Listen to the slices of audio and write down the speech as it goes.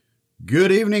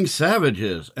Good evening,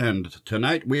 savages, and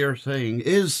tonight we are saying,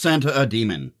 is Santa a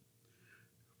demon?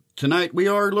 Tonight we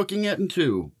are looking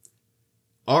into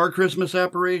our Christmas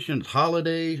apparitions,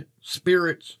 holiday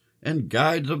spirits, and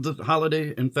guides of the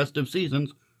holiday and festive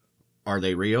seasons. Are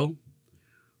they real,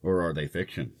 or are they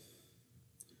fiction?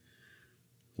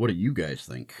 What do you guys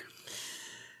think?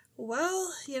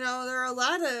 Well, there are a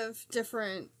lot of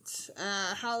different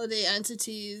holiday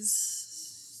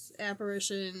entities,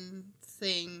 apparition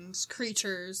things,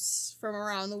 creatures from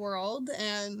around the world,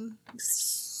 and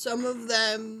some of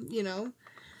them,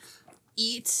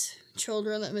 eat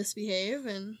children that misbehave,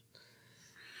 and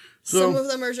some of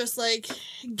them are just like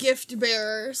gift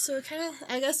bearers, so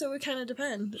I guess it would kind of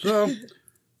depend. So,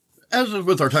 as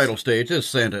with our title states, is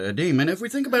Santa a demon? If we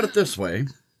think about it this way,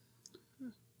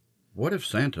 what if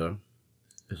Santa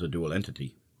is a dual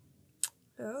entity?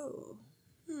 Oh.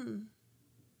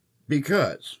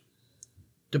 Because,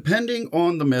 depending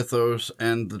on the mythos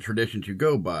and the traditions you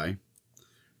go by,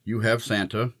 you have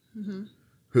Santa,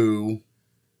 who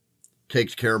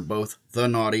takes care of both the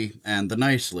naughty and the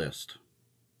nice list.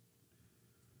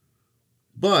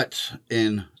 But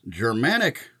in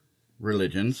Germanic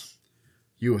religions,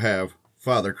 you have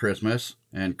Father Christmas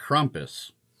and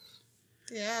Krampus.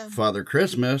 Yeah. Father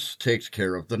Christmas takes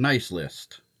care of the nice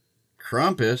list.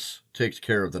 Krampus takes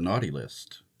care of the naughty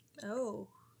list. Oh,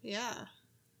 yeah.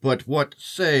 But what,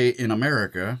 say, in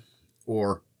America,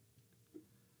 or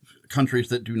countries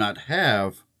that do not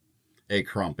have a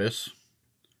Krampus,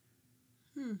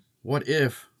 what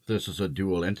if this is a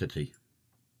dual entity?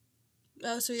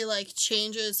 Oh, so he,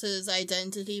 changes his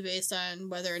identity based on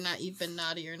whether or not you've been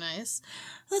naughty or nice?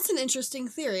 That's an interesting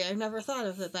theory. I've never thought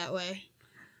of it that way.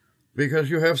 Because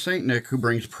you have St. Nick, who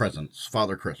brings presents.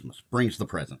 Father Christmas brings the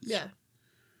presents. Yeah.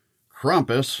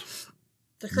 Krampus,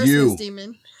 the Christmas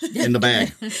demon. In the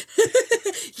bag.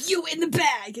 You in the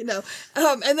bag, and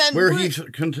then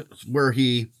where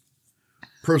he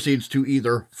proceeds to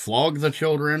either flog the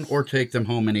children or take them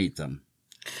home and eat them.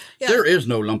 Yeah. There is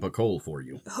no lump of coal for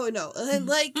you. Oh no, and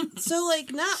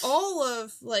not all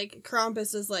of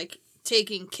Krampus is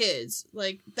taking kids.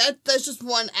 That's just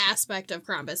one aspect of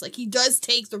Krampus. He does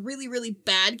take the really, really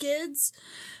bad kids,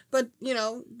 but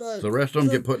the rest of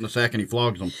them get put in a sack and he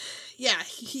flogs them. Yeah,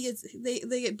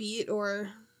 they get beat, or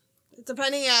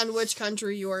depending on which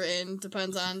country you're in,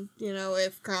 depends on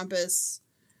if Krampus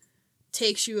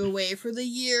takes you away for the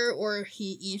year or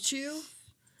he eats you.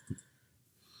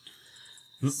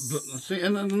 See,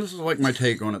 and this is my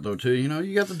take on it though too.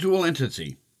 You got the dual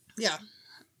entity. Yeah.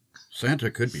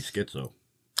 Santa could be schizo.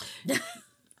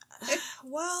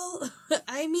 Well,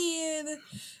 I mean,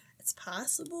 it's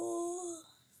possible.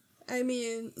 I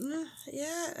mean,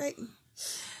 yeah,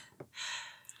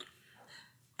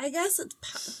 I guess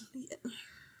it's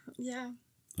yeah.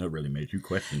 That really made you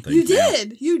question things.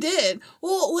 You did.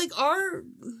 Well, we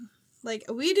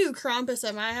do Krampus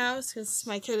at my house because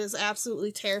my kid is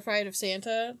absolutely terrified of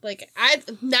Santa.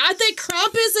 Not that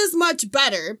Krampus is much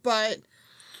better, but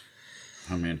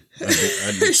I mean,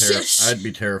 I'd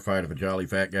be terrified of a jolly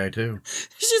fat guy too.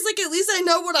 She's like, at least I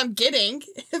know what I'm getting.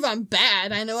 If I'm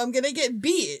bad, I know I'm gonna get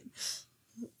beat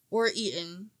or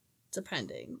eaten,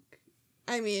 depending.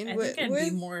 I mean, I think I'd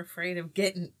be more afraid of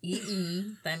getting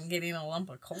eaten than getting a lump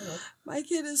of coal. My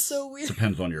kid is so weird.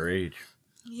 Depends on your age.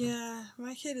 Yeah,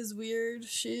 my kid is weird.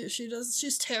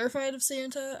 She's terrified of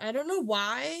Santa. I don't know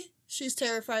why she's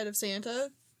terrified of Santa.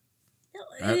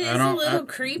 It's a little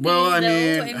creepy. Well, I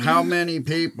mean, how many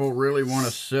people really want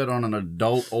to sit on an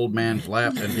adult old man's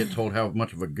lap and get told how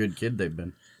much of a good kid they've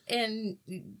been? And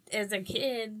as a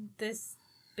kid, this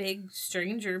big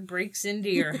stranger breaks into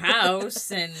your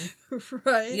house and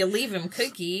right. You leave him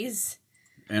cookies.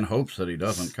 In hopes that he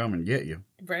doesn't come and get you.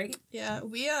 Right? Yeah,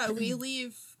 we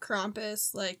leave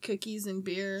Krampus cookies and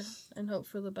beer and hope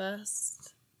for the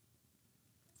best.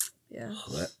 Yeah.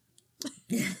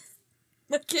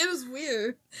 My kid is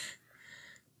weird.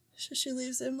 She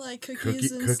leaves him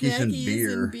cookies and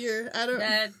snackies and beer. I don't.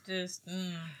 That just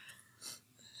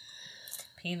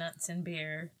peanuts and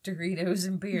beer, Doritos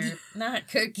and beer, not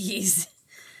cookies.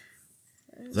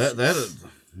 That is.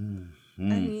 I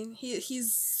mean,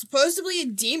 he's supposedly a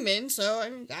demon,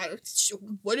 so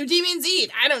what do demons eat?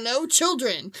 I don't know,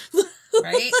 children.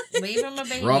 Right? Leave him a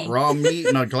baby. Raw meat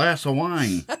and a glass of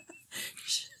wine.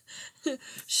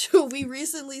 So we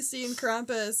recently seen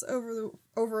Krampus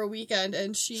over a weekend,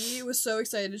 and she was so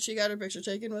excited. She got her picture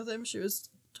taken with him. She was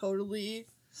totally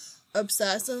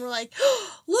obsessed, and we're like,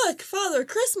 oh, look, Father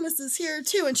Christmas is here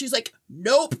too. And she's like,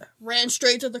 nope. Ran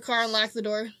straight to the car and locked the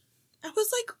door. I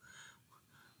was like,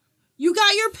 you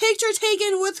got your picture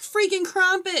taken with freaking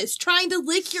Krampus trying to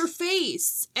lick your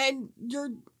face, and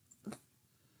you're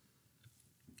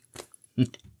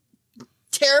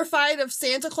Terrified of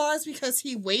Santa Claus because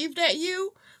he waved at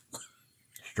you?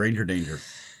 Stranger danger.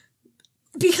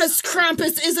 Because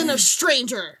Krampus isn't a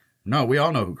stranger. No, we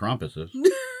all know who Krampus is.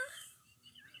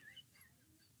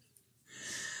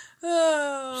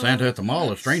 Oh. Santa at the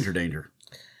mall is stranger danger.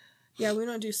 Yeah, we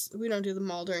don't do the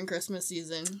mall during Christmas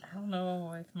season. I don't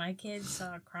know. If my kid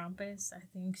saw Krampus, I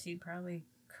think she'd probably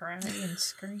cry and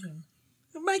scream.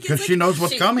 Because she knows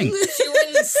what's coming. She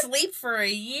wouldn't sleep for a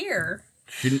year.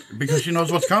 Because she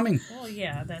knows what's coming. Well,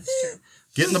 yeah, that's true.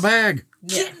 Get in the bag.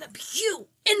 Yeah.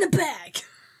 in the bag.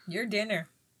 Your dinner.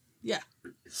 Yeah.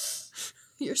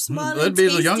 You're small. That'd and be the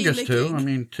tasty youngest too. looking. I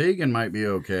mean, Tegan might be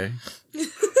okay.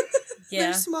 Yeah.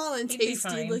 They're small and He'd be tasty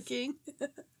fine. looking.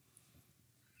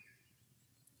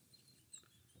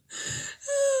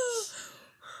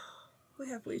 We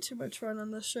have way too much fun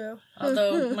on this show.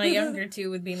 Although my younger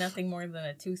two would be nothing more than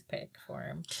a toothpick for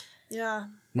him. Yeah,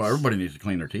 Well, everybody needs to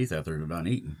clean their teeth after they're done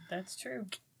eating. That's true.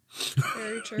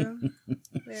 very true.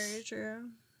 Very true.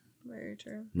 Very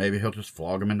true. Maybe he'll just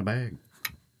flog them in the bag.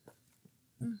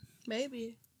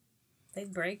 Maybe. They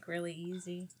break really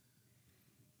easy.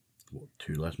 Well,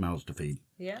 2 less mouths to feed.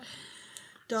 Yeah.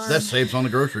 Darn. That saves on the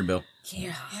grocery bill.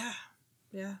 Yeah. Yeah.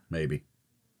 Yeah. Maybe.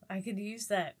 I could use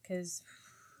that because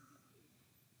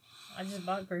I just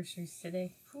bought groceries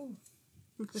today. Whew.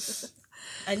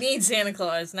 I need Santa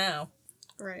Claus now.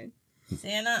 Right.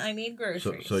 Santa, I need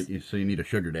groceries. So you need a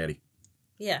sugar daddy.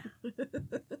 Yeah.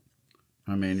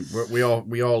 I mean, we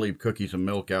all leave cookies and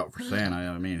milk out for Santa.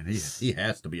 I mean, he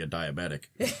has to be a diabetic.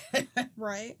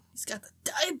 Right. He's got the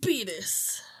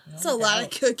diabetes. No It's a lot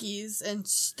of doubt. cookies and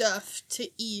stuff to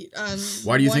eat on.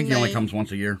 Why do you one think he only night. comes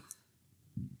once a year?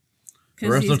 The Because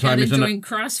rest he's of the time got to he's in a- join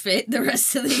CrossFit the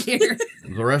rest of the year.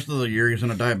 The rest of the year he's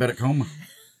in a diabetic coma.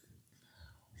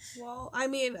 Well, I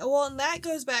mean, and that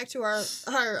goes back to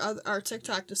our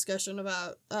TikTok discussion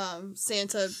about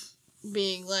Santa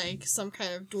being like some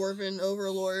kind of dwarven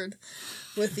overlord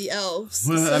with the elves.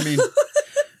 Well, I mean,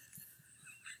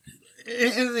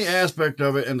 in the aspect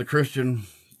of it, in the Christian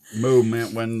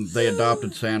movement, when they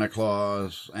adopted Santa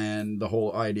Claus and the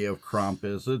whole idea of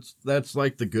Krampus, that's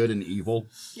like the good and evil.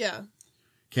 Yeah,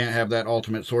 Can't have that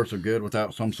ultimate source of good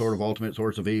without some sort of ultimate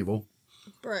source of evil.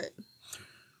 right.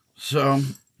 So,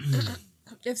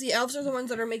 If the elves are the ones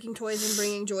that are making toys and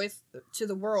bringing joy to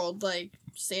the world, like,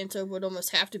 Santa would almost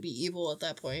have to be evil at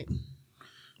that point.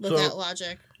 With So- that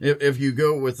logic. if you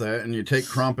go with that and you take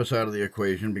Krampus out of the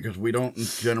equation, because we don't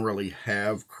generally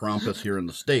have Krampus here in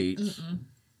the States,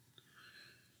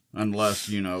 unless,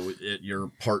 you're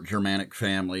part Germanic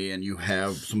family and you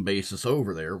have some basis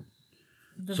over there.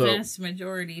 The So- vast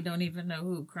majority don't even know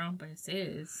who Krampus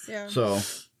is. Yeah. So,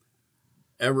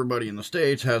 everybody in the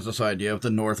States has this idea of the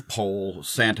North Pole,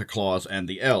 Santa Claus, and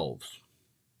the elves.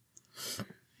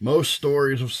 Most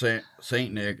stories of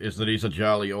Saint Nick is that he's a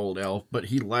jolly old elf, but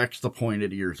he lacks the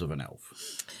pointed ears of an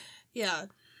elf. Yeah.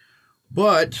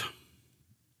 But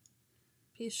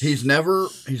He's he's never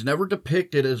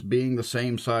depicted as being the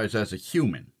same size as a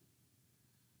human.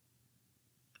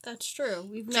 That's true.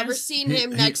 We've never Just- seen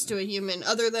him he- next to a human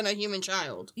other than a human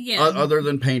child. Yeah. Other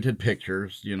than painted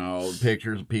pictures,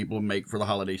 pictures people make for the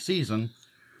holiday season.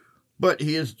 But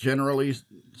he is generally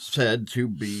said to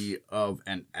be of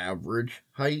an average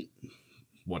height.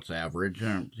 What's average?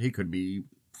 He could be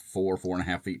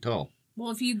 4.5 feet tall. Well,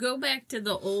 if you go back to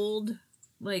the old,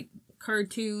 like,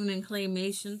 cartoon and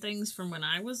claymation things from when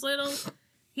I was little,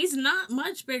 he's not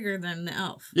much bigger than the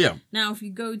elf. Yeah. Now, if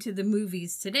you go to the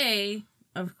movies today,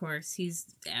 of course, he's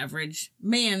average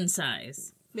man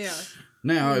size. Yeah.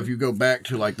 Now, if you go back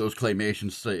to like those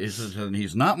claymation stages, and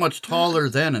he's not much taller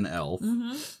than an elf,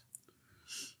 Mm-hmm.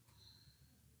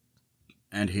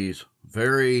 and he's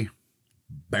very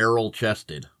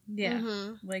barrel-chested, Yeah.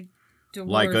 Mm-hmm. Like dwarf.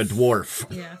 like a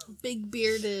dwarf. Yeah. Big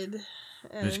bearded.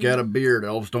 He's got a beard.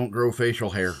 Elves don't grow facial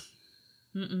hair.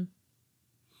 Mm-mm.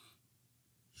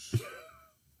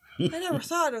 I never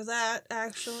thought of that,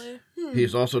 actually.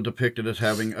 He's also depicted as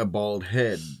having a bald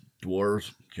head.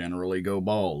 Dwarves generally go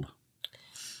bald.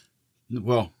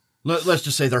 Well, let's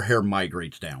just say their hair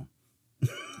migrates down.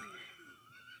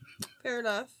 Fair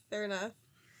enough. Fair enough.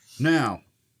 Now,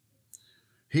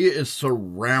 he is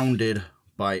surrounded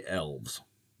by elves.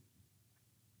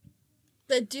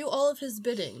 That do all of his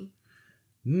bidding.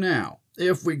 Now,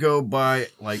 if we go by,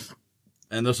 like,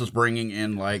 and this is bringing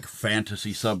in, like,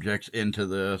 fantasy subjects into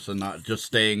this and not just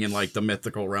staying in, like, the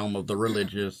mythical realm of the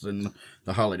religious and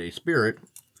the holiday spirit,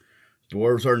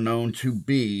 dwarves are known to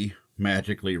be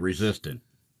magically resistant.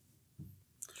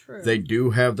 True. They do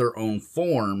have their own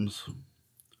forms,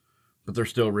 but they're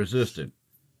still resistant.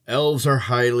 Elves are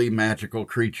highly magical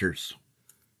creatures.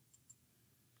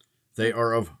 They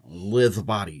are of lithe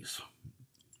bodies.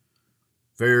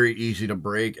 Very easy to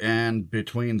break, and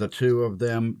between the two of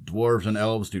them, dwarves and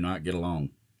elves do not get along.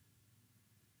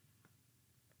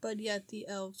 But yet the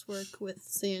elves work with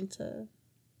Santa.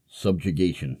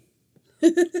 Subjugation.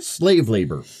 Slave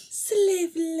labor.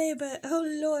 Slave labor, oh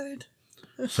Lord.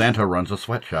 Santa runs a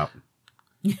sweatshop.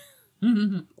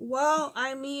 Well,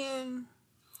 I mean...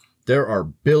 There are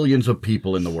billions of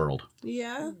people in the world.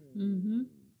 Yeah. Mm-hmm.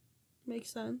 Makes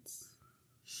sense.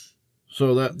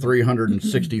 So that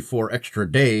 364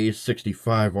 extra days,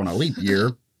 65 on a leap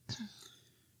year,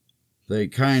 they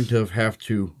kind of have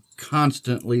to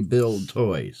constantly build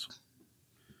toys.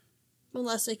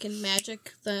 Unless they can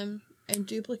magic them and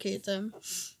duplicate them.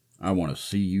 I want to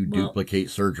see you duplicate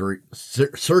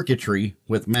circuitry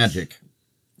with magic.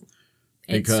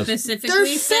 Because it specifically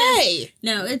They're says, fey!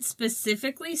 no, it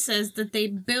specifically says that they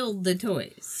build the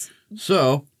toys.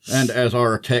 so, and as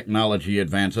our technology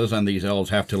advances and these elves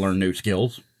have to learn new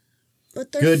skills,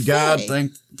 But they're good God, fey.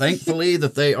 thankfully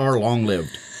that they are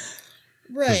long-lived.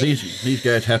 Right. These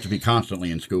guys have to be constantly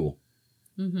in school.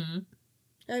 Mm-hmm.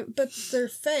 But they're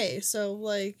fey, so,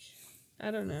 like,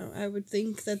 I don't know. I would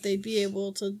think that they'd be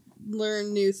able to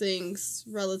learn new things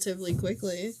relatively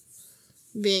quickly.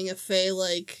 Being a fey,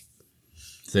 like...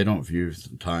 They don't view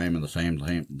time in the same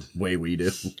way we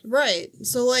do. Right.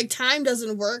 So, like, time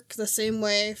doesn't work the same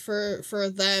way for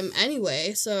them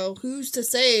anyway. So, who's to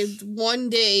say one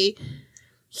day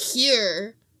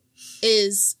here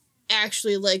is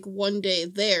actually, like, one day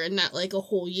there and not, like, a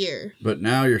whole year? But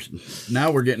now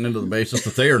we're getting into the basis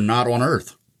that they are not on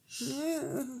Earth.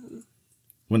 Yeah.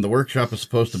 When the workshop is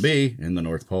supposed to be in the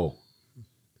North Pole.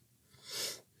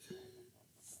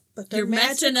 But they're You're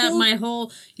messing up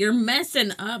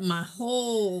my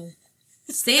whole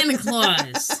Santa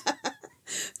Claus.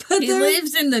 But He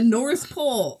lives in the North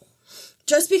Pole.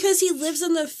 just because he lives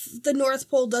in the North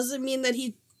Pole doesn't mean that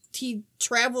he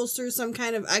travels through some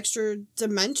kind of extra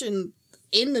dimension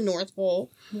in the North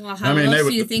Pole. Well, how I mean, else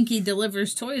do you think he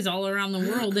delivers toys all around the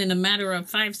world in a matter of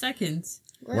 5 seconds?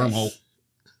 Right. Wormhole.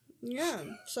 Yeah.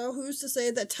 So who's to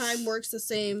say that time works the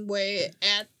same way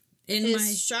at In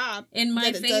his shop? in my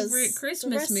that it does favorite the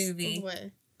Christmas rest of movie, the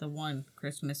way? the one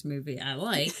Christmas movie I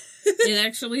like, it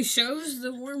actually shows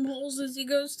the wormholes as he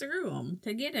goes through them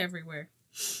to get everywhere.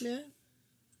 Yeah.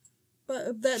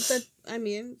 But that I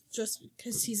mean, just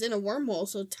because he's in a wormhole,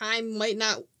 so time might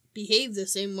not behave the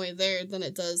same way there than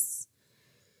it does.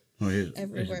 Well, he's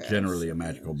Everywhere generally else. a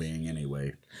magical being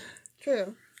anyway.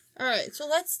 True. All right, so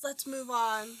let's move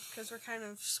on because we're kind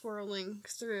of swirling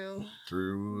through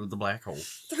Through the black hole.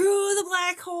 the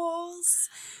black holes.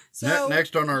 So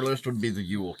Next on our list would be the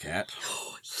Yule Cat.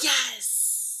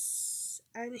 yes,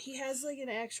 and he has like an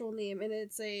actual name, and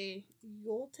it's a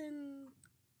Yolton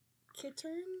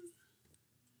Kittern.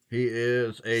 He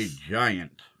is a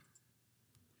giant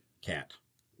cat.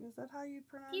 Is that how you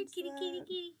pronounce Kitty, that? kitty,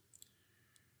 kitty.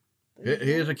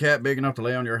 He is a cat big enough to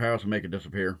lay on your house and make it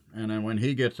disappear. And then when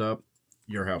he gets up,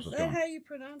 your house is Is that gone. how you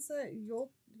pronounce that?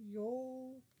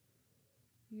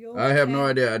 I have no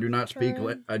idea. I do not speak.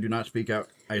 Turn. I do not speak out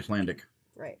Icelandic.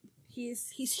 Right.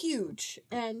 He's huge,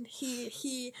 and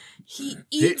he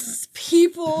eats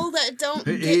people that don't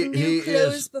He- get new he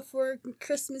clothes is- before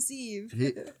Christmas Eve.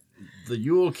 The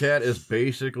Yule Cat is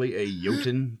basically a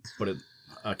Jotun, but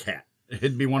a cat.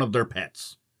 It'd be one of their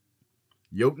pets.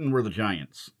 Jotun were the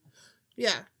giants.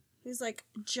 Yeah, he's like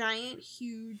giant,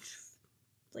 huge,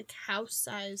 like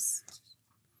house-sized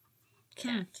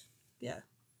cat. Yeah,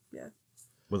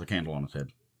 With a candle on his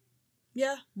head.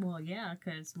 yeah, Well, yeah,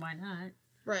 because why not?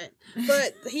 right.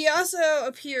 But he also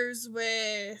appears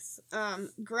with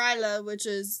Gryla, which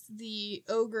is the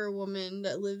ogre woman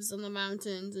that lives in the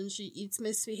mountains, and she eats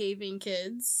misbehaving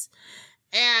kids,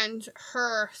 and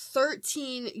her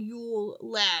 13 Yule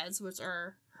lads, which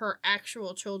are her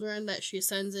actual children that she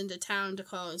sends into town to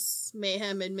cause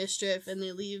mayhem and mischief, and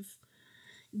they leave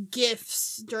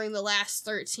gifts during the last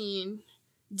 13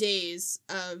 days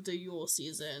of the Yule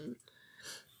season.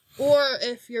 Or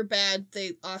if you're bad,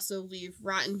 they also leave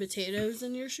rotten potatoes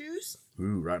in your shoes.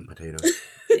 Ooh, rotten potatoes.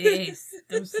 Yes,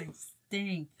 those things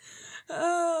stink.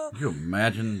 Oh, Can you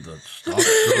imagine the stalks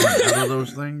growing out of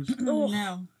those things? Oh.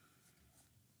 No.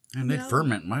 And they'd No.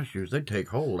 ferment my shoes. They'd take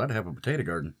hold. I'd have a potato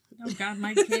garden. Oh, God,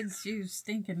 my kids' shoes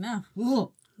stink enough.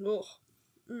 Ugh. oh.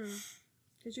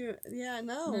 Did you? Yeah,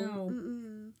 no. No.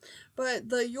 Mm-mm. But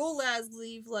the Yule lads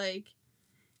leave like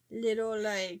little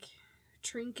like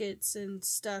trinkets and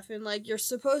stuff, and like you're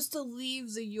supposed to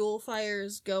leave the Yule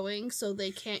fires going so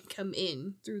they can't come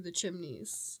in through the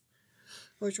chimneys,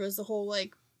 which was the whole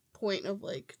like point of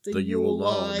like the The Yule Yule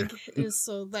log log. is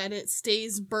so that it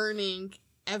stays burning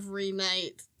every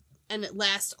night, and it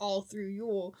lasts all through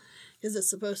Yule, because it's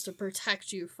supposed to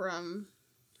protect you from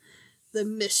the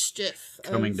mischief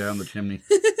Coming down the chimney.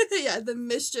 yeah, the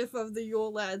mischief of the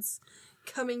Yule lads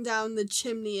coming down the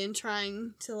chimney and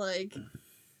trying to, like,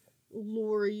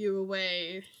 lure you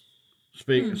away.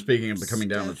 Speaking of the coming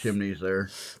down the Stuff. chimneys there,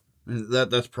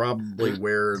 that's probably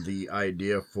where the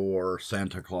idea for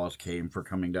Santa Claus came, for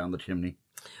coming down the chimney.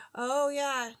 Oh,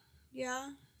 yeah.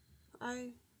 Yeah.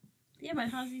 Yeah, but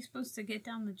how's he supposed to get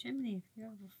down the chimney if you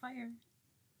have a fire?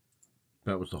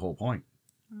 That was the whole point.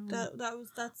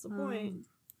 That's the point.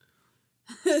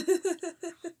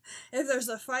 If there's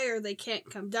a fire, they can't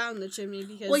come down the chimney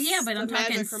because Well, yeah, but I'm the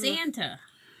talking magic from the- Santa.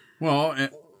 Well,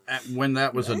 when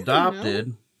that was I don't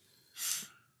adopted,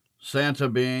 Santa,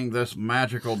 being this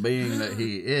magical being that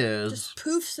he is, just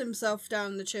poofs himself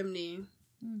down the chimney.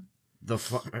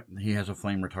 he has a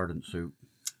flame retardant suit.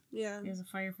 Yeah, He has a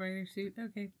firefighter suit.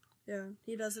 Okay. yeah.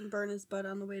 He doesn't burn his butt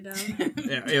on the way down.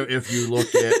 If you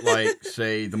look at, like,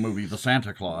 say, the movie The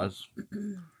Santa Claus,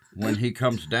 when he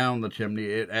comes down the chimney,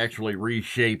 it actually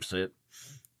reshapes it,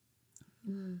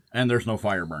 and there's no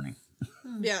fire burning.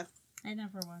 Yeah. I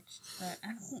never watched that. I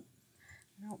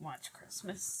don't watch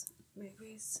Christmas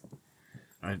movies.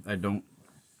 I don't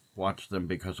watch them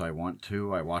because I want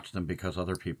to. I watch them because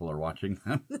other people are watching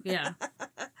them. Yeah.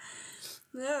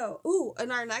 No. Ooh,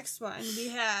 and our next one, we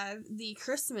have the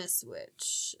Christmas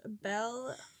witch,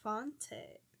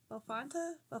 Belfonte.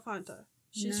 Belfonte.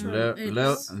 She's from La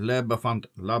It's- Bafanta.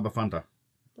 Bafana.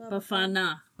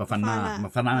 Bafana. Bafana.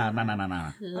 Bafana. Na, na, na,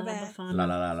 na. La Okay. Bafana. La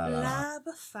la la la la. La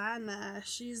Befana.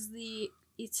 She's the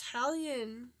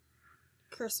Italian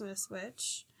Christmas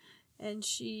witch, and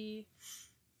she,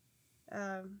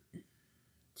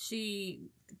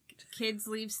 Kids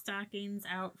leave stockings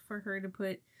out for her to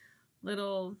put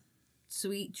little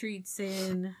sweet treats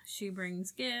in. She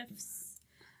brings gifts.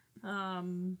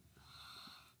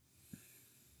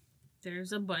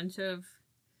 There's a bunch of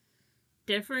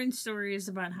different stories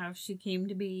about how she came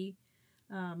to be.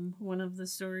 One of the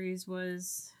stories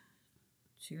was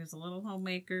she was a little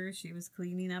homemaker. She was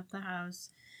cleaning up the house,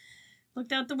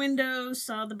 looked out the window,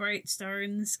 saw the bright star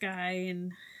in the sky,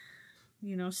 and,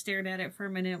 stared at it for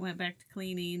a minute, went back to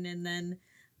cleaning, and then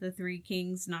the three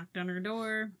kings knocked on her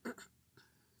door.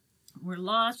 We're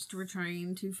lost. We're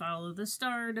trying to follow the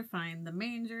star to find the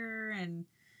manger, and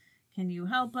can you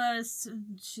help us?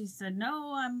 She said,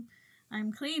 no,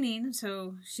 I'm cleaning.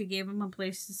 So she gave them a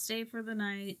place to stay for the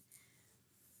night.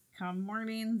 Come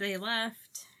morning, they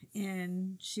left,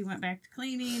 and she went back to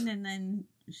cleaning, and then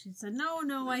she said,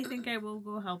 no, I think I will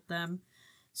go help them.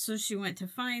 So she went to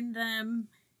find them.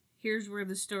 Here's where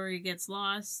the story gets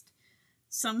lost.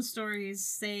 Some stories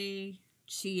say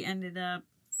she ended up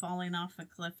falling off a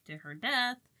cliff to her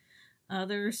death.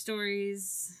 Other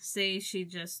stories say she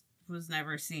just was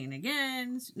never seen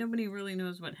again. Nobody really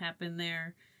knows what happened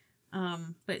there.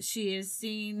 But she is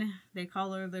seen. They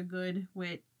call her the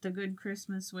good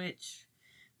Christmas witch,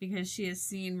 because she is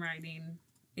seen riding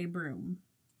a broom.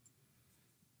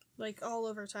 like, all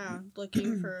over town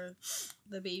looking for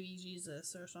the baby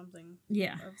Jesus or something.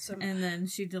 Yeah. Of some- And then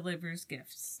she delivers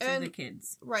gifts to And- the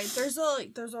kids. Right, there's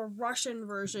a Russian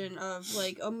version of,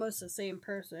 like, almost the same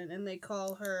person, and they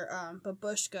call her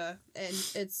Babushka, and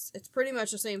it's pretty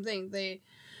much the same thing.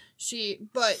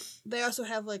 But they also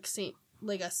have a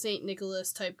Saint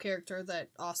Nicholas type character that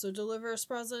also delivers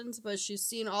presents, but she's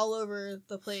seen all over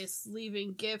the place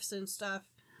leaving gifts and stuff,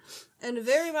 and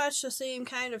very much the same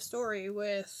kind of story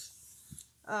with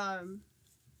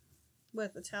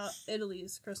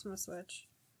Italy's Christmas witch.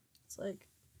 It's like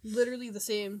literally the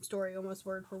same story, almost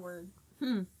word for word.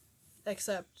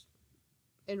 Except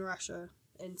in Russia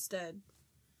instead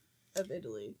of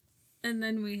Italy. And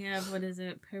then we have, what is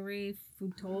it? Pere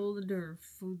Futold or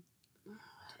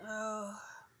Oh,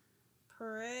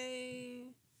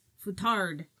 Pere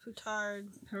Futard. Futard,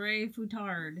 Pere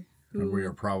Futard. And we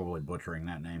are probably butchering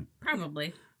that name.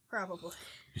 Probably. probably.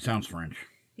 He sounds French.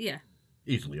 Yeah.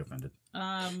 Easily offended.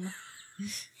 I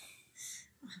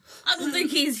don't think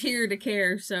he's here to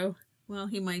care, so, well,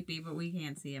 he might be, but we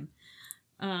can't see him.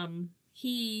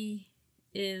 He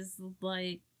is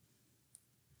like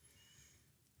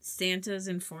Santa's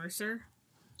enforcer,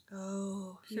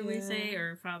 Oh, should we say,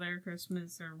 or Father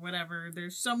Christmas, or whatever.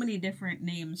 There's so many different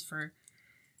names for,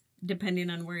 depending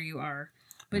on where you are.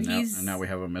 But and now we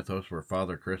have a mythos where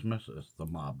Father Christmas is the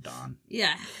mob don.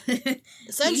 yeah.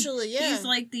 Essentially, yeah. He's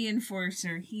like the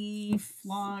enforcer. He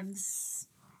flogs.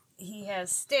 He has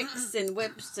sticks and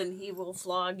whips, and he will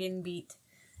flog and beat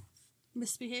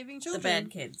Misbehaving the children. bad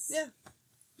kids. Yeah.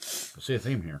 I see a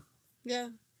theme here. Yeah.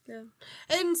 Yeah.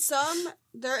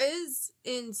 There is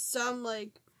in some,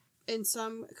 like, in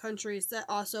some countries that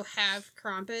also have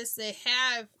Krampus, they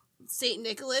have Saint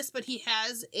Nicholas, but he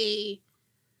has a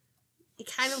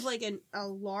kind of like a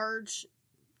large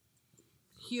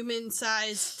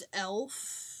human-sized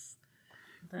elf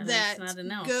that not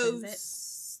an elf, goes.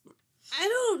 is I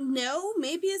don't know.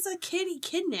 Maybe it's a kid he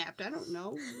kidnapped. I don't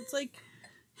know. It's like,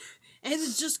 and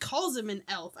it just calls him an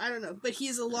elf. I don't know, but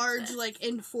he's a large like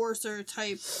enforcer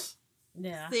type it?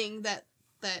 Yeah. thing that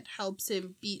helps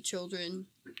him beat children.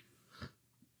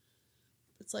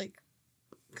 It's like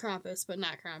Krampus, but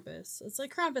not Krampus. It's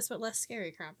like Krampus, but less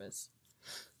scary Krampus.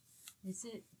 Is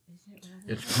it?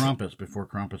 It's Krampus before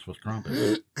Krampus was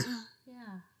Krampus.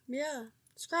 Yeah. Yeah.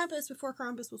 It's Krampus before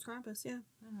Krampus was Krampus. Yeah.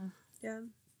 Uh-huh. Yeah.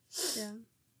 Yeah.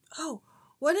 Oh,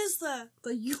 what is the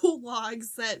Yule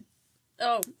logs that...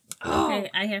 Oh. Oh. Okay,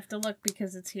 I have to look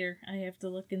because it's here. I have to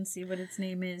look and see what its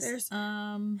name is. There's-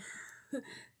 Hold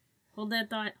that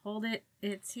thought. Hold it.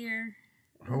 It's here.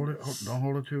 Hold it. Don't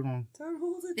hold it too long. Don't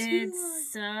hold it too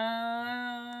It's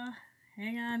hang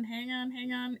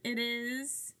on. It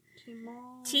is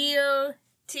long. Tio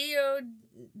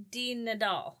de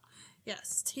Nadal.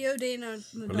 Yes, Tio de Nadal.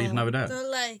 Feliz Navidad. They're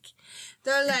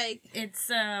like It's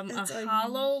It's a a-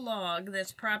 hollow log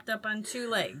that's propped up on two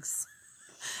legs.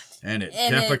 And it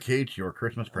And it- defecates your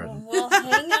Christmas present. Well,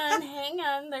 hang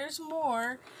on. There's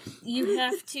more. You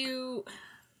have to.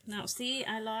 No, see,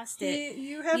 I lost it.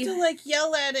 you have You- to like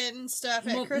yell at it and stuff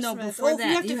at Well, Christmas. no, before Oh,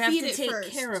 that, you have to feed it take first.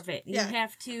 care of it. Yeah. You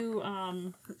have to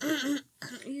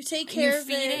You take care you of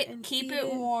feed it, and keep feed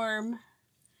it warm,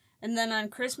 and then on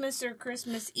Christmas or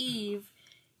Christmas Eve,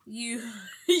 you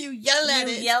You yell at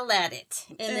you it. yell at it,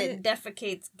 and And it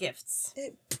defecates gifts.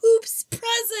 It poops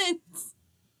presents.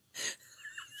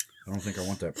 I don't think I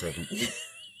want that present.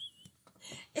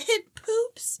 It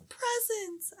poops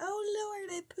presents. Oh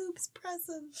Lord, it poops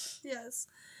presents. Yes.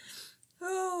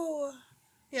 Oh,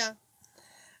 yeah.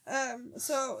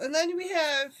 So and then we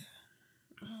have.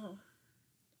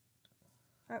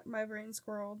 My brain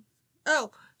squirreled.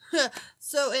 Oh,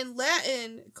 so in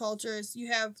Latin cultures, you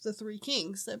have the three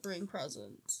kings that bring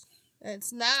presents. And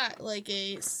it's not like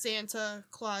a Santa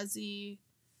Clausy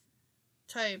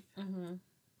type Mm-hmm.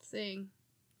 thing.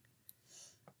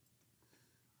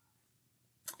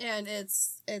 And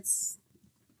it's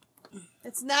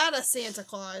not a Santa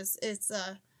Claus. It's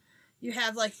you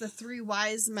have like the three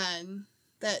wise men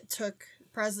that took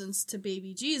presents to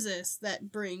baby Jesus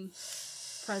that bring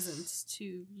presents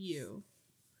to you.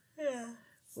 Yeah.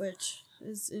 Which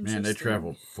is interesting. Man, they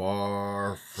traveled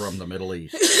far from the Middle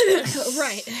East.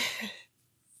 Right.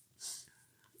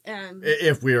 And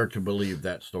If we are to believe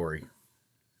that story.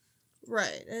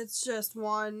 right, it's just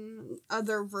one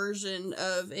other version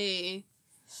of a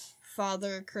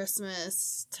Father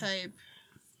Christmas type.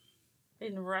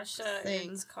 In Russia,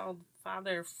 Thing. it's called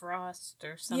Father Frost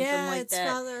or something Yeah, like it's that.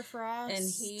 Father Frost. And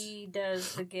he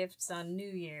does the gifts on New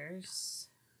Year's.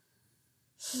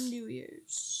 New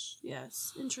Year's.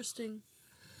 Yes, interesting.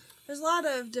 There's a lot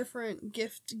of different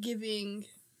gift giving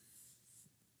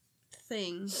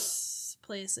things,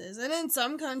 places. And in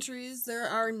some countries, there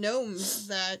are gnomes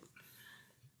that,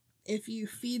 if you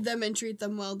feed them and treat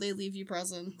them well, they leave you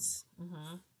presents.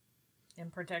 Mm-hmm.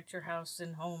 And protect your house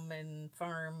and home and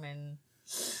farm and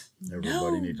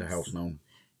Everybody needs a Gnomes. house gnome.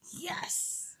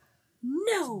 Yes!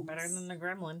 No! better than the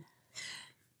gremlin.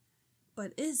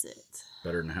 But is it?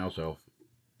 Better than a house elf.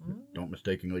 Don't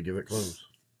mistakenly give it clothes.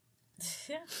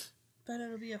 Yeah.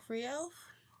 Better to be a free elf?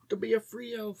 To be a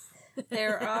free elf.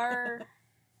 There are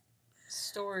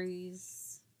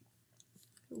stories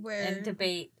Where. and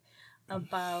debate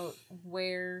about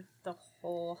where the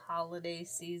whole holiday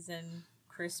season,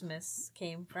 Christmas,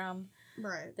 came from.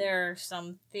 Right. There are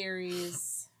some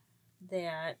theories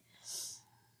that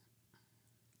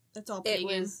That's all it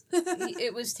pagan. was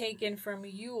it was taken from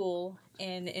Yule,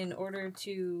 and in order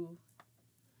to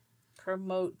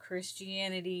promote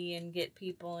Christianity and get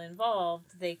people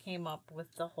involved, they came up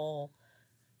with the whole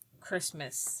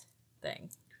Christmas thing.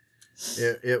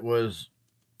 It was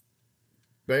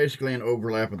basically an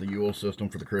overlap of the Yule system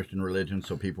for the Christian religion,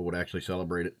 so people would actually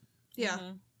celebrate it. Yeah.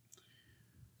 Mhm.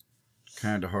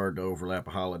 Kind of hard to overlap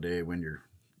a holiday when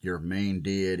your main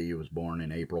deity was born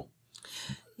in April.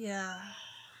 Yeah.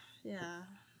 Yeah.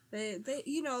 They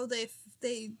you know,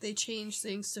 they change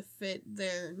things to fit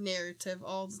their narrative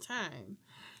all the time.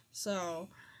 So,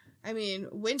 I mean,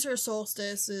 winter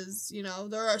solstice is, you know,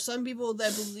 there are some people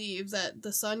that believe that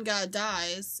the sun god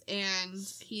dies and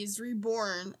he's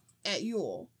reborn at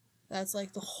Yule. That's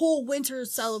like the whole winter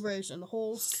celebration, the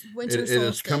whole winter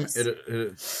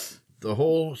solstice. The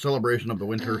whole celebration of the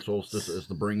winter solstice is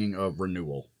the bringing of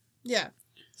renewal. Yeah.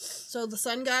 So the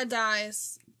sun god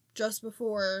dies, just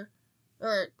before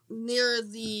or near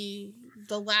the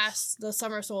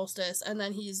summer solstice, and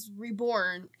then he's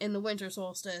reborn in the winter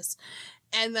solstice.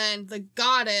 And then the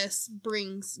goddess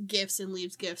brings gifts and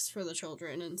leaves gifts for the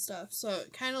children and stuff. So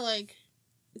it kind of like,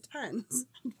 it depends.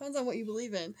 It depends on what you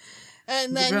believe in.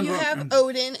 And then you have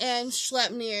Odin and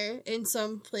Sleipnir in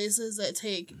some places that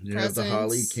take You presents. have the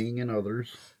Holly King and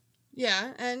others.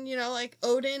 Yeah, and like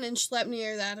Odin and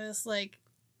Sleipnir, that is like...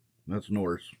 That's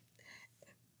Norse.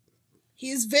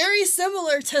 He's very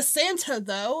similar to Santa,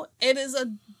 though. It is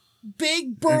a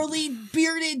big, burly,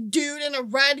 bearded dude in a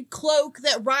red cloak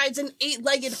that rides an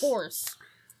 8-legged horse.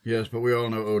 Yes, but we all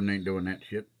know Odin ain't doing that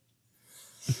shit.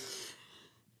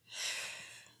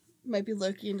 Might be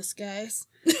Loki in disguise.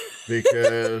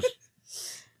 Because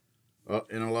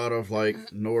in a lot of,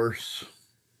 like, Norse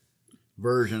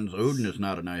versions, Odin is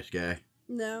not a nice guy.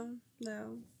 No.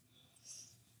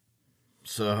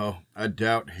 So, I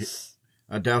doubt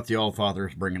the Allfather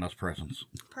is bringing us presents.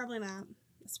 Probably not.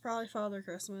 It's probably Father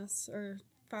Christmas or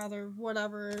Father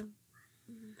whatever,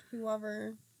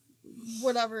 whoever,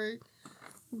 whatever.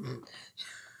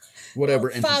 Whatever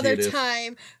entity Father it is.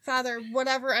 Time, Father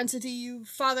whatever entity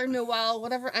Father Noel,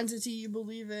 whatever entity you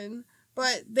believe in.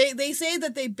 But they say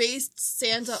that they based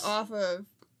Santa off of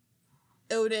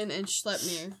Odin and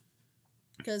Sleipnir.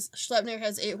 Because Sleipnir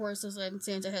has 8 horses and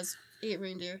Santa has 8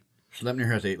 reindeer.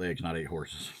 Sleipnir has 8 legs, not 8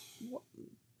 horses.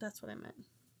 That's what I meant.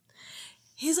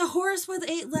 He's a horse with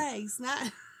 8 legs,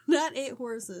 not 8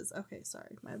 horses. Okay,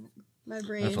 sorry. My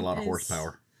brain. That's a lot of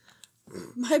horsepower.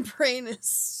 My brain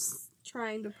is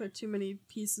trying to put too many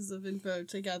pieces of info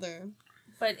together.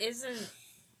 But isn't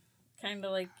kind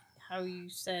of like how you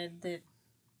said that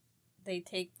they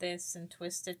take this and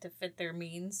twist it to fit their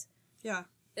means? Yeah.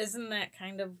 Isn't that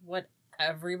kind of what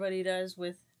everybody does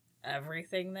with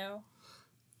everything, though?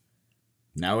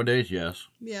 Nowadays, yes.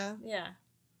 Yeah. Yeah.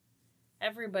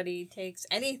 Everybody takes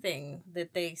anything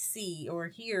that they see or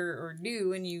hear or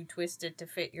do, and you twist it to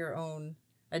fit your own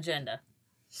agenda.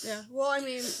 Yeah. Well, I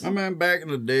mean, back in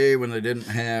the day when they didn't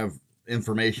have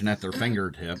information at their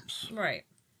fingertips, Right.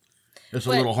 it's a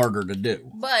little harder to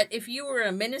do. But if you were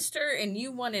a minister and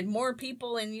you wanted more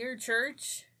people in your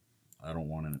church... I don't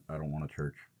want a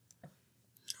church.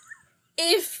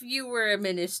 If you were a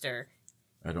minister...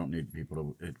 I don't need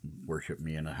people to worship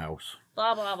me in a house.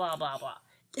 Blah, blah, blah, blah, blah.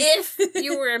 If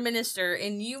you were a minister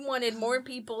and you wanted more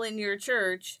people in your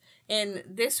church, and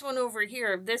this one over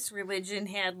here of this religion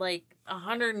had like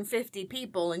 150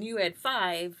 people and you had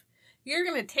 5, you're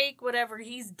going to take whatever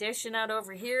he's dishing out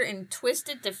over here and twist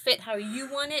it to fit how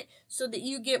you want it so that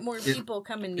you get more people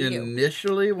coming to you.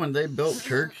 Initially, when they built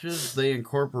churches, they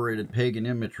incorporated pagan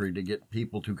imagery to get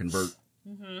people to convert.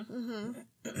 Mm-hmm. Mm-hmm.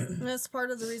 And that's part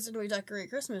of the reason we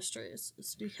decorate Christmas trees.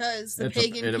 It's because the It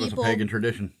pagan was a people pagan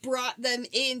tradition. brought them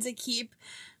in to keep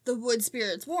the wood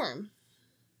spirits warm.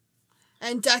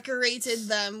 And decorated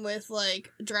them with,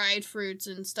 like, dried fruits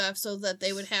and stuff so that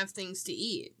they would have things to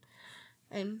eat.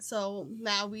 And so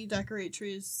now we decorate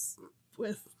trees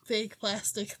with fake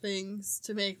plastic things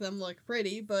to make them look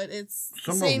pretty, but it's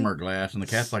Some of them are glass, and the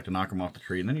cats like to knock them off the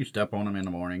tree, and then you step on them in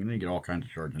the morning, and then you get all kinds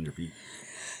of shards on your feet.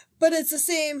 But it's the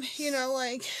same,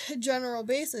 like, general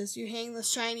basis. You hang the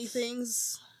shiny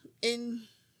things in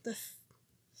the...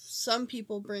 Some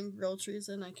people bring real trees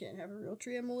in. I can't have a real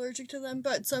tree. I'm allergic to them.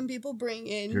 But some people bring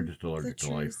in... You're just allergic to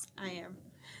life. I am.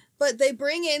 But they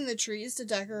bring in the trees to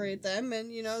decorate them. And,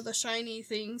 the shiny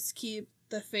things keep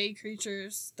the fey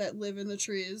creatures that live in the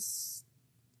trees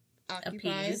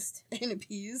occupied and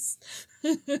appeased.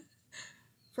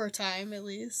 For a time, at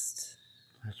least.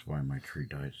 That's why my tree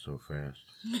died so fast.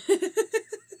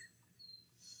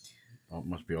 Oh, it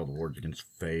must be all the wards against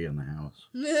Fae in the house.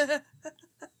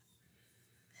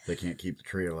 They can't keep the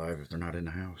tree alive if they're not in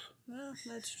the house. Well,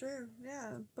 that's true.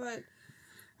 Yeah, but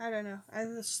I don't know. I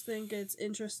just think it's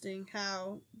interesting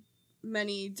how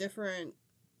many different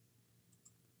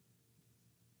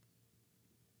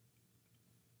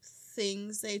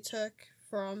things they took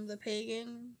from the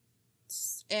pagan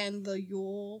and the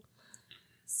Yule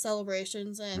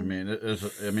celebrations, and it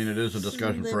is a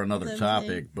discussion for another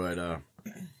topic, but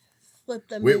flip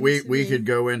them. We could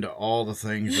go into all the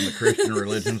things in the Christian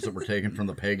religions that were taken from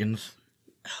the pagans.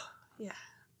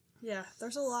 Yeah.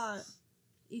 There's a lot.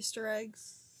 Easter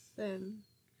eggs and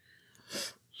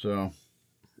so.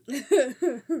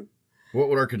 What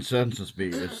would our consensus be?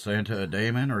 Is Santa a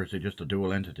daemon, or is he just a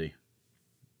dual entity?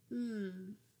 I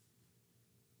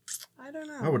don't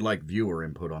know. I would like viewer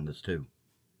input on this too.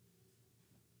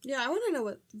 Yeah, I want to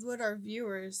know what our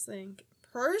viewers think.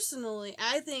 Personally,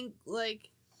 I think, like...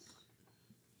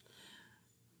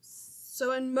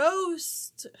 So in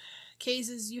most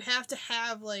cases, you have to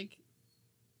have, like,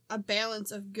 a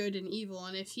balance of good and evil.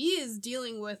 And if he is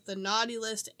dealing with the naughty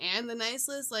list and the nice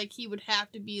list, like, he would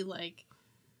have to be, like,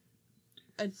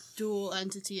 a dual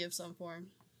entity of some form.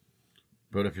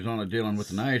 But if he's only dealing with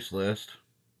the nice list...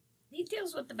 He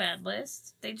deals with the bad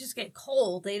list. They just get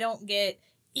cold. They don't get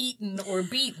eaten or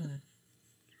beaten.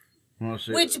 Well,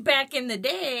 see, Which, back in the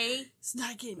day, It's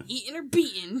not getting eaten or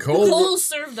beaten. coal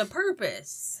served a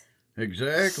purpose.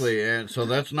 Exactly, and so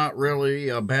that's not really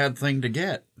a bad thing to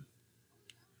get.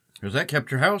 Because that kept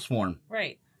your house warm.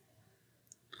 Right.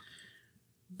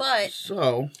 But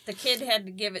So... the kid had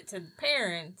to give it to the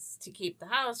parents to keep the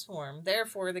house warm.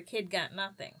 Therefore, the kid got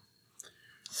nothing.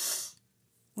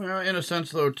 Well, in a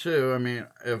sense, though, too, I mean,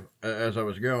 as I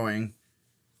was going,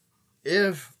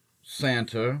 if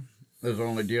Santa is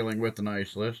only dealing with the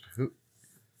nice list, who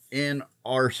in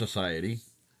our society,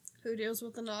 Who deals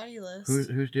with the naughty list?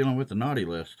 who's dealing with the naughty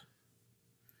list?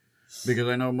 Because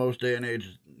I know most day and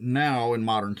age now, in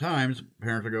modern times,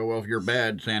 parents will go, well, if you're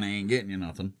bad, Santa ain't getting you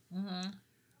nothing. Mm-hmm.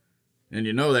 And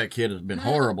you know that kid has been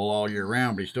horrible all year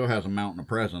round, but he still has a mountain of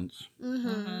presents.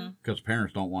 Mm-hmm. Because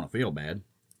parents don't want to feel bad.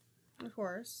 Of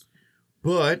course.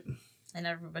 But, And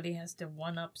everybody has to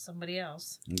one-up somebody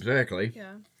else. exactly.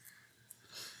 Yeah.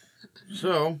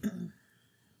 So,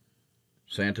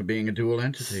 Santa being a dual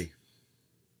entity.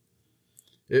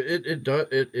 It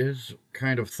is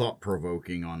kind of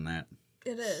thought-provoking on that.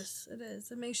 It is. It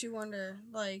is. It makes you wonder,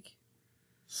 like,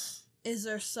 is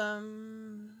there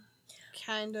some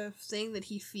kind of thing that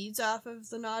he feeds off of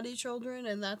the naughty children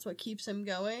and that's what keeps him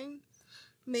going?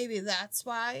 Maybe that's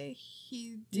why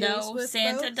he deals No, with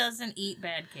Santa both? doesn't eat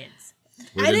bad kids.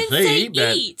 We I didn't say eat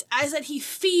bad. eat. I said he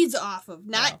feeds off of,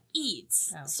 not Oh.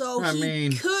 eats. Oh. So I he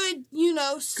mean, could,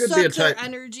 could suck be a their type-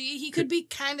 energy. He could be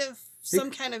kind of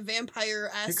some kind of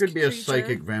vampire-esque He could be a creature.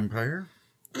 psychic vampire.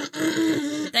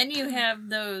 Then you have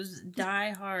those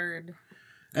die-hard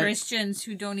And- Christians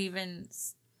who don't even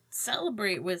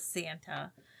celebrate with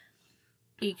Santa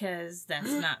because that's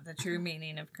not the true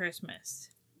meaning of Christmas.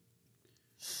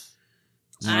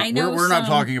 I know We're not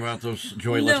some- talking about those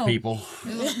joyless No. people.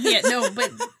 Yeah, no,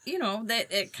 but that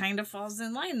it kind of falls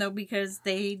in line though because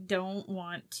they don't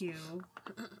want to.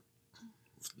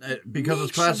 Because it's Makes you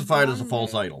classified as a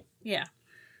false wonder. idol. Yeah,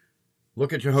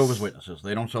 Look at Jehovah's Witnesses.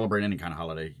 They don't celebrate any kind of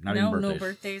holiday, not even birthdays. no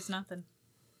birthdays, nothing.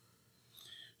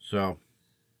 So,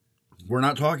 we're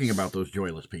not talking about those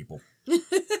joyless people.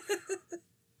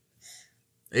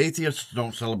 Atheists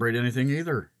don't celebrate anything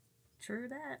either. True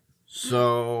that.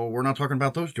 So, we're not talking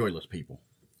about those joyless people.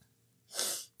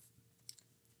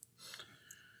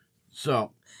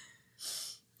 So,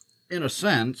 in a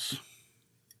sense,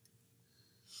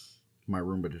 my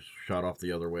Roomba just shot off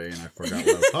the other way and I forgot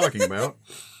what I was talking about.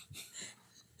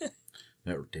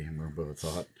 That damn Roomba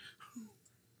thought.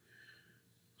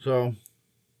 So,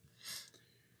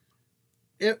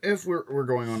 if we're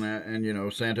going on that,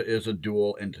 and Santa is a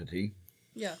dual entity,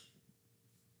 Yeah.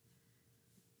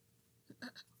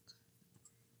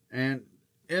 and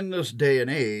in this day and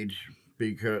age,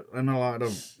 because in a lot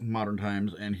of modern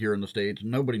times and here in the States,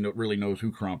 nobody really knows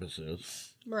who Krampus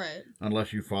is, Right.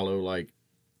 unless you follow like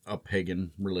a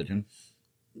pagan religion.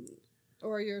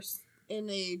 Or you're in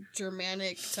a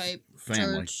Germanic type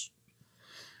Family. church.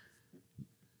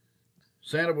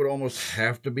 Santa would almost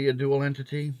have to be a dual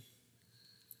entity.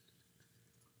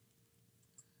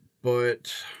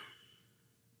 But,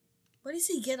 What does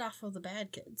he get off of the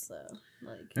bad kids, though?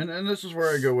 Like, and this is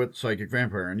where I go with psychic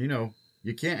vampire. And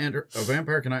you can't enter, a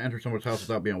vampire cannot enter someone's house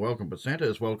without being welcome, but Santa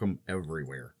is welcome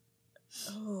everywhere.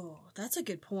 oh, that's a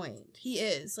good point. He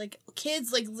is. Like,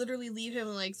 kids, like, literally leave him,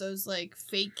 like, those, like,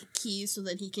 fake keys so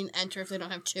that he can enter if they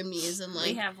don't have chimneys and, We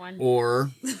like... have one.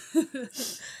 Or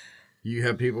you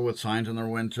have people with signs in their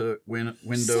windows,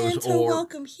 Santa, or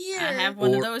welcome here. I have one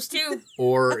of Or- those too.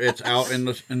 or it's out in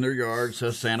their yard,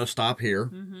 says Santa, stop here.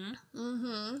 Mm-hmm.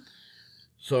 Mm-hmm.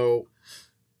 So,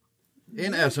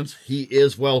 in essence, he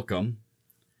is welcome.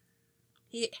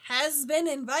 He has been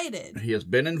invited. He has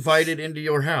been invited into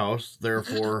your house,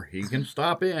 therefore he can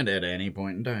stop in at any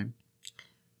point in time.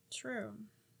 True.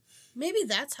 Maybe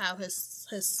that's how his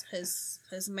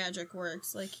magic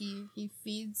works. Like, he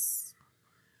feeds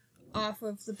off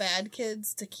of the bad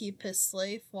kids to keep his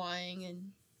sleigh flying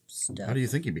and stuff. How do you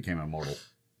think he became immortal?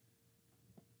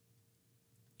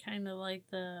 Kind of like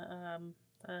the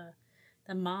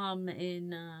mom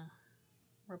in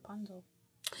Rapunzel.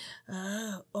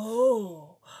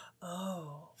 Oh.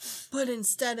 But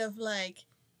instead of, like,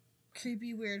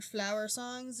 creepy, weird flower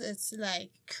songs, it's,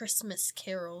 like, Christmas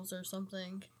carols or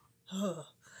something. Ugh.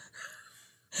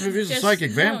 If he's a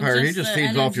psychic vampire, he just the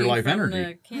feeds off your life from energy.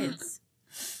 The kids.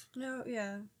 No,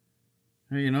 yeah.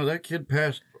 Hey, that kid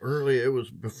passed early. It was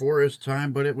before his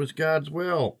time, but it was God's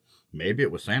will. Maybe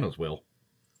it was Santa's will.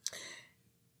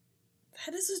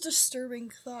 That is a disturbing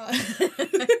thought.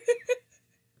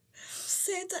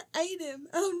 Santa ate him.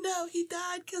 Oh no, he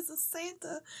died because of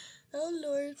Santa. Oh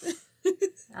Lord.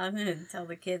 I'm going to tell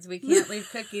the kids we can't leave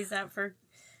cookies out for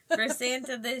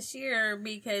Santa this year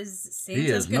because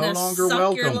Santa's going to longer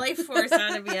suck your welcome. life force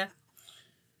out of you.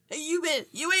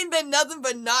 You ain't been nothing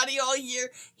but naughty all year.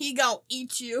 He gonna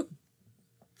eat you.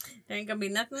 There ain't going to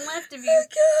be nothing left of you. Oh,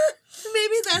 God.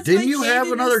 Maybe that's Didn't why you have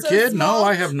Caden another is so kid? small. No,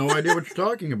 I have no idea what you're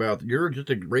talking about. You're just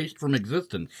erased from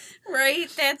existence. Right?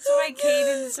 That's why God.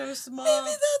 Caden's so small. Maybe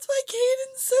that's why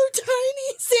Caden's so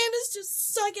tiny. Santa's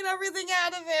just sucking everything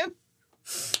out of him.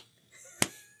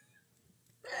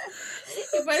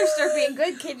 You better start being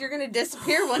good, kid. You're going to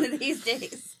disappear one of these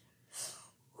days.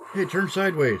 Hey, turn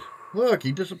sideways. Look,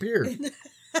 he disappeared.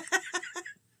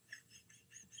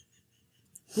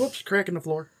 Whoops, crack in the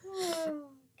floor. Oh,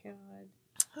 God.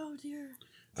 Oh dear.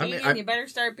 Caden, you better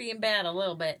start being bad a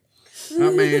little bit. I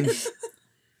mean,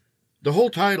 the whole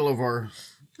title of our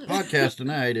podcast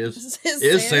tonight is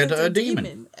Santa a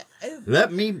Demon?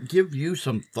 Let me give you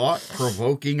some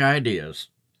thought-provoking ideas.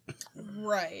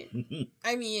 Right.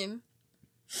 I mean,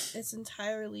 it's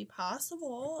entirely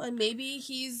possible. And maybe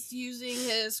he's using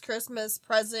his Christmas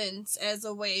presents as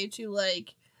a way to,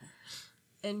 like,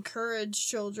 encourage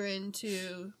children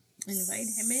to Invite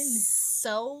him in.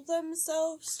 sell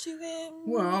themselves to him.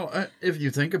 Well, if you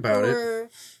think about it, Or,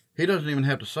 he doesn't even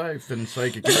have to siphon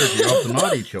psychic energy off the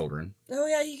naughty children. oh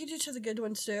yeah, you could do it to the good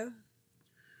ones too.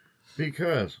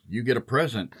 Because you get a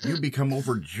present, you become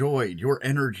overjoyed, your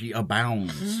energy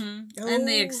abounds. Mm-hmm. And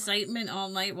the Oh. excitement all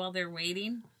night while they're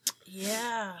waiting.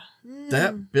 Yeah.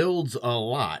 That builds a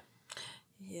lot.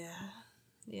 Yeah.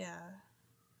 Yeah.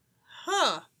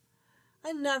 Huh.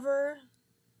 I never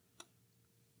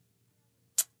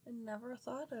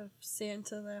thought of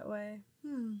Santa that way.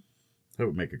 That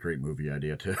would make a great movie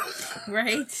idea, too.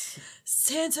 Right?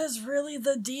 Santa's really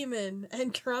the demon,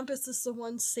 and Krampus is the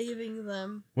one saving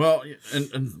them. Well,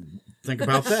 and think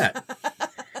about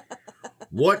that.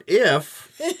 What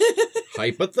if,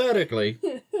 hypothetically,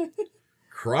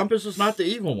 Krampus is not the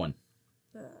evil one?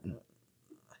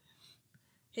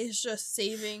 He's just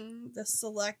saving the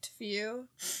select few.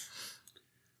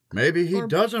 Maybe he Or-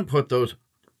 doesn't put those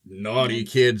naughty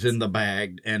kids in the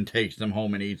bag and takes them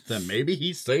home and eats them. Maybe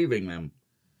he's saving them.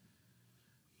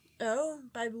 Oh,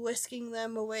 by whisking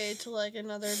them away to like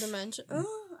another dimension.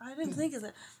 Oh, I didn't think of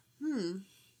that.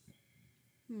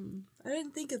 I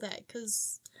didn't think of that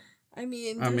because,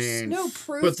 there's no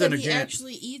proof but then that he again-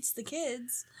 actually eats the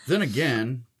kids. Then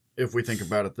again, if we think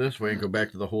about it this way and go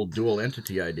back to the whole dual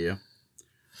entity idea,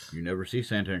 you never see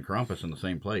Santa and Krampus in the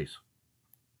same place.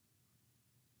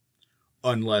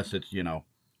 Unless it's,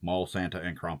 Mall Santa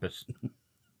and Krampus.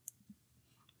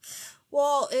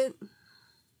 Well, in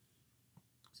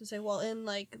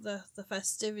like the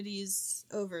festivities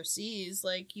overseas,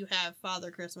 like you have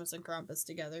Father Christmas and Krampus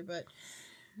together, but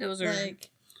Those are... like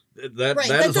That right,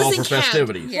 is all for doesn't count.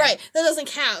 festivities. Yeah. Right, that doesn't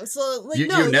count. So like You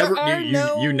there are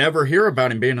no you never hear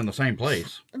about him being in the same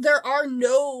place. there are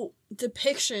no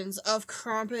depictions of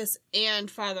Krampus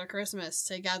and Father Christmas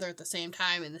together at the same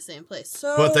time in the same place.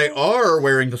 So But they are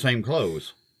wearing the same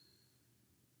clothes.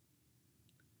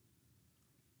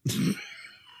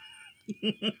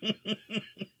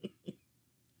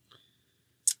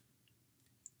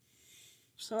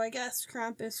 So I guess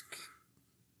Krampus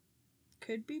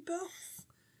could be both.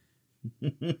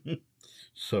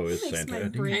 So is Makes Santa my a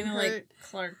demon. brain Kind of hurt. like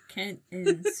Clark Kent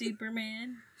in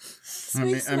Superman. This I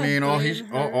makes my mean, all brain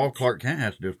hurt. all Clark Kent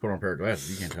has to do is put on a pair of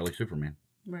glasses. You can't tell he's Superman.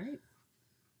 Right?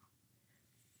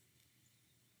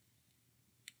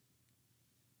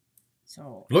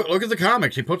 So... Look at the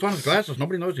comics. He puts on his glasses.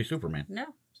 Nobody knows he's Superman. No.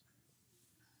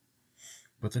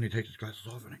 But then he takes his glasses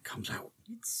off and it comes out.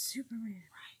 It's Superman.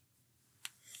 Right.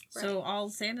 So all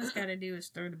Santa's got to do is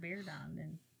throw the beard on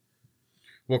and...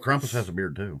 Well, Krampus has a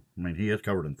beard too. I mean, he is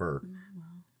covered in fur.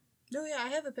 No, yeah, I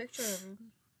have a picture of him.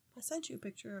 I sent you a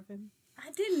picture of him. I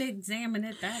didn't examine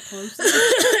it that closely.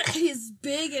 He's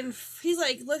big and he's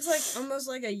like looks like almost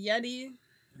like a yeti,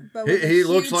 but He- with a he huge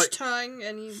looks like- tongue,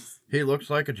 and He looks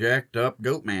like a jacked up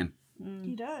goat man.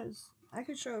 he does. I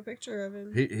could show a picture of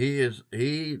him.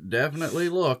 He definitely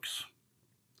looks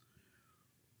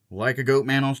like a goat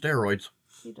man on steroids.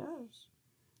 He does.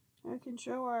 I can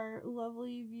show our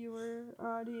lovely viewer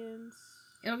audience.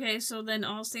 Okay, so then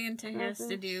all Santa has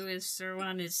to Krampus. do is throw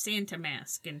on his Santa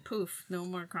mask and poof, no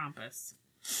more Krampus.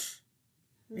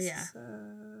 Yeah.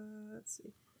 Let's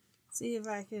see. See if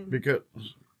I can. Because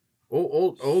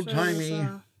old show this timey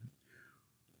off.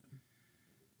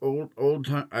 old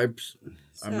time. I'm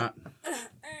not.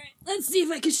 Alright, let's see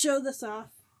if I can show this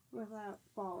off without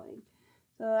falling.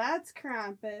 So that's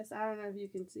Krampus. I don't know if you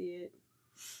can see it.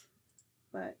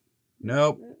 But.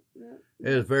 Nope. It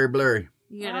is very blurry.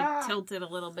 You gotta tilt it a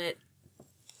little bit.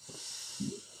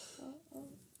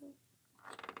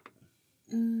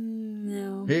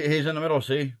 No. He's in the middle,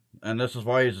 see? And this is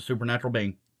why he's a supernatural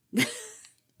being. Kinda.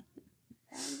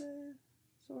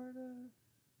 Sorta.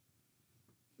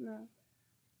 No.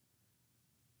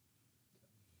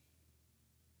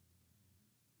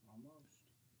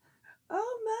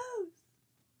 Almost.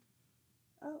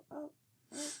 Oh,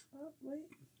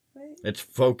 wait. It's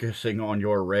focusing on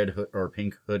your red or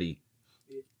pink hoodie.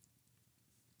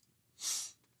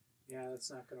 Yeah, that's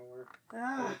not gonna work.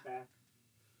 Ah. Put it back.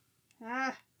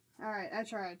 Alright, I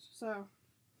tried. So,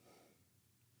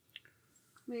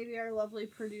 maybe our lovely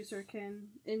producer can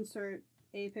insert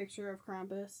a picture of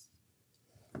Krampus.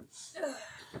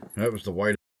 That was the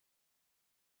white.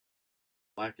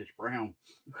 Blackish brown.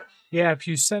 Yeah, if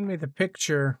you send me the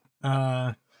picture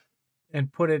and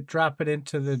drop it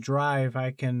into the drive,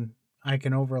 I can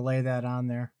overlay that on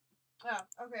there. Oh,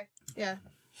 okay. Yeah.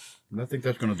 I think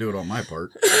that's going to do it on my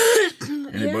part.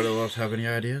 Anybody else have any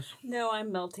ideas? No,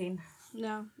 I'm melting.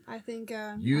 No, I think...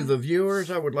 You, the viewers,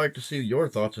 I would like to see your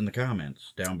thoughts in the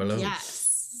comments down below.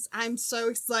 Yes. I'm so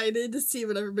excited to see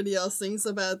what everybody else thinks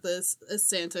about this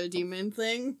Santa demon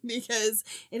thing, because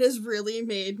it has really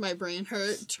made my brain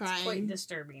hurt trying... It's quite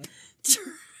disturbing.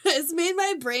 It's made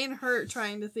my brain hurt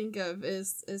trying to think of,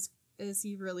 is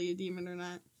he really a demon or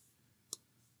not?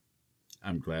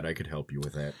 I'm glad I could help you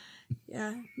with that.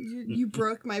 Yeah, you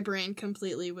broke my brain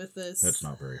completely with this. That's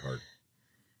not very hard.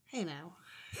 Hey now.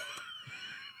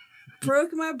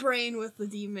 Broke my brain with the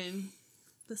demon.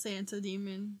 The Santa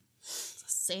demon. It's a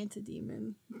Santa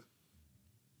demon.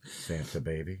 Santa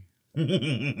baby. On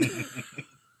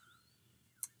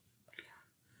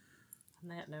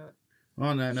that note.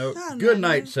 On that note, On good that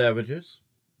night, note. savages.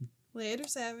 Later,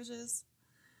 savages.